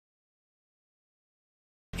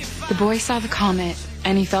The boy saw the comet,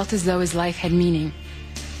 and he felt as though his life had meaning.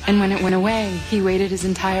 And when it went away, he waited his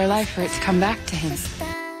entire life for it to come back to him.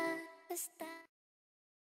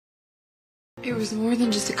 It was more than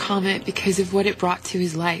just a comet because of what it brought to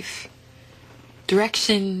his life.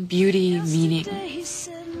 Direction, beauty, meaning.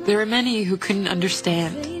 There were many who couldn't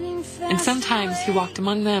understand, and sometimes he walked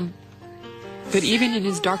among them. But even in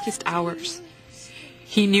his darkest hours,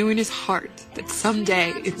 he knew in his heart that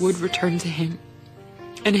someday it would return to him,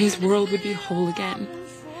 and his world would be whole again,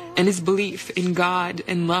 and his belief in God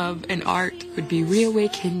and love and art would be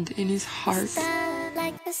reawakened in his heart.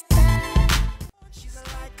 I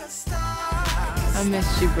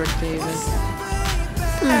missed you, Brooke Davis.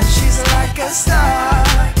 She's like a star.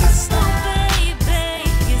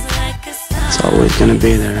 It's always gonna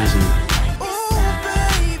be there, isn't it?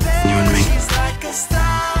 You and me.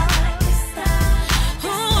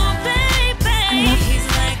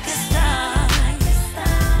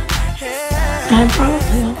 I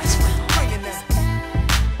probably always will.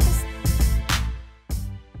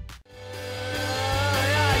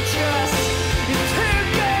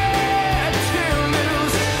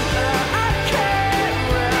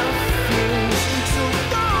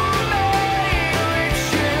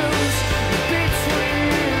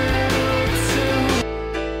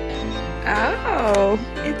 Oh,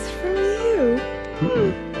 it's from you.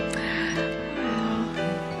 Well,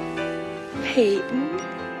 Peyton,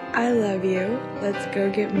 I love you. Let's go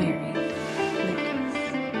get married.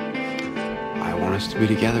 I want us to be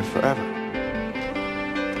together forever.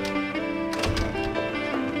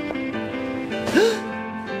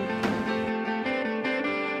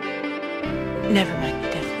 Never mind, you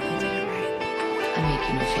definitely did it right. I'm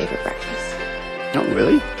making your favorite breakfast. Oh,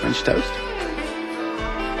 really? French toast?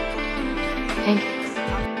 Pancakes.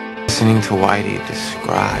 Listening to Whitey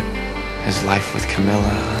describe his life with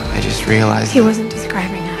Camilla, I just realized He wasn't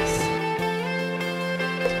describing us.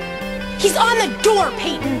 He's on the door,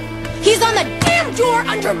 Peyton! He's on the damn door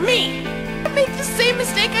under me! I made the same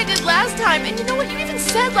mistake I did last time, and you know what? You even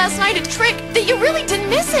said last night at Trick that you really didn't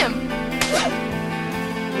miss him!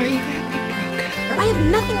 Where you at, Brooke? I have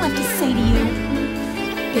nothing left to say to you,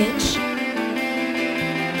 bitch.